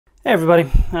Hey everybody,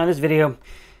 this video I'm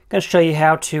going to show you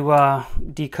how to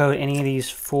decode any of these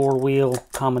four-wheel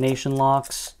combination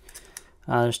locks.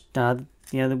 The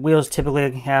wheels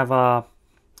typically have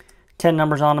 10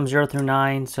 numbers on them, 0 through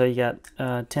 9, so you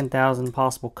got 10,000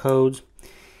 possible codes.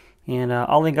 And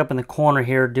I'll link up in the corner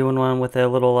here doing one with a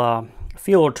little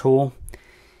feeler tool.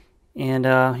 And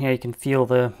you can feel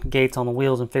the gates on the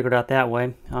wheels and figure it out that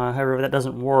way. However, that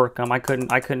doesn't work. I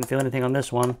couldn't feel anything on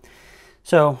this one.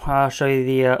 So I'll show you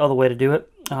the other way to do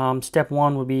it. Step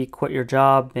one would be quit your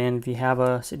job, and if you have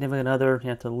a significant other, you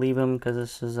have to leave them because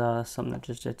this is something that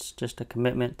it's just a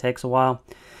commitment. It takes a while.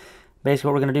 Basically,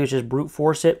 what we're going to do is just brute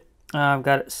force it. I've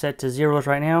got it set to zeros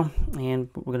right now, and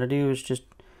what we're going to do is just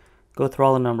go through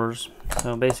all the numbers.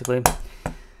 So basically,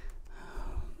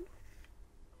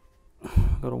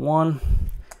 go to 1,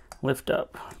 lift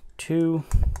up, 2,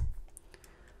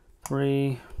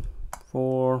 3,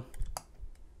 4,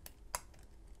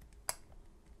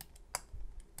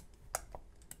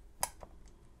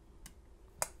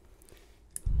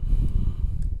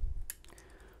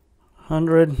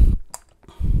 100,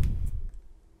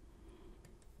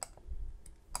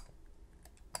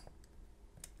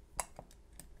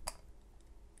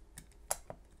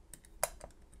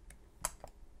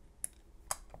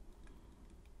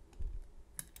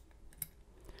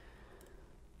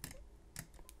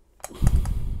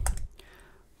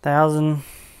 1,000,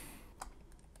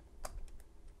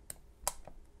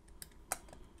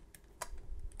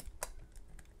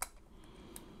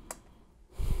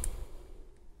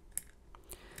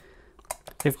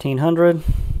 1,500,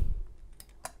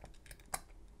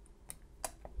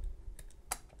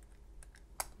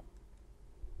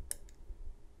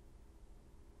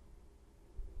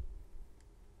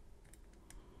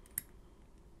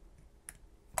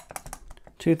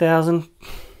 2,000,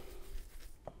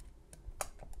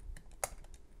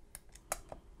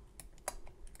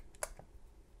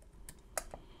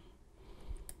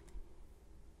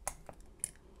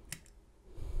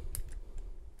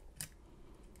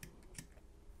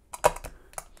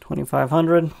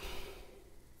 2,500,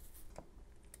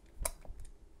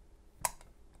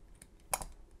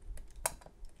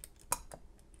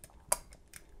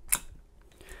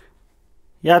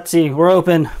 'Yahtzee, we're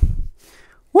open.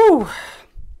 Woo!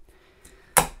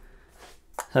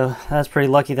 So that's pretty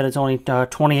lucky that it's only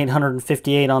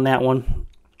 2,858 on that one.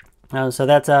 So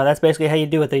that's basically how you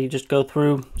do it. You just go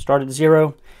through, start at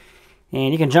 0,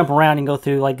 and you can jump around and go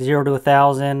through like 0 to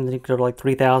 1,000. You can go to like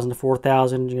 3,000 to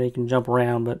 4,000. You can jump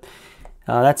around, but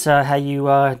that's how you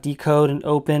decode and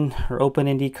open, or open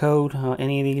and decode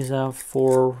any of these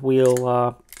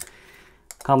four-wheel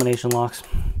combination locks.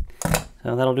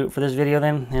 So that'll do it for this video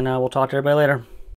then, and we'll talk to everybody later.